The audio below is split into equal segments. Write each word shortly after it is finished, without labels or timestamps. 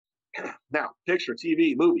Now, picture,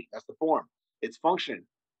 TV, movie, that's the form. Its function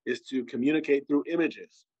is to communicate through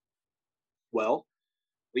images. Well,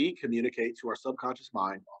 we communicate to our subconscious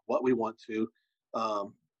mind what we want to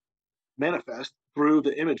um, manifest through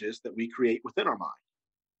the images that we create within our mind.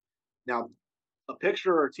 Now, a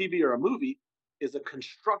picture or a TV or a movie is a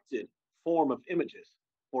constructed form of images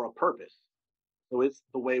for a purpose. So it's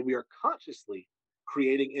the way we are consciously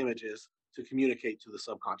creating images to communicate to the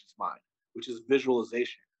subconscious mind, which is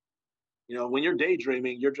visualization. When you're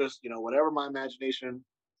daydreaming, you're just, whatever my imagination,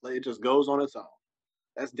 it just goes on its own.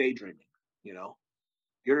 That's daydreaming. You know,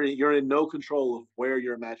 you're in no control of where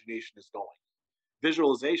your imagination is going.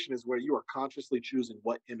 Visualization is where you are consciously choosing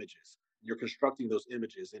what images. You're constructing those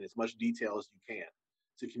images in as much detail as you can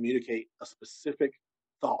to communicate a specific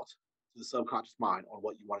thought to the subconscious mind on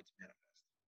what you want it to manifest.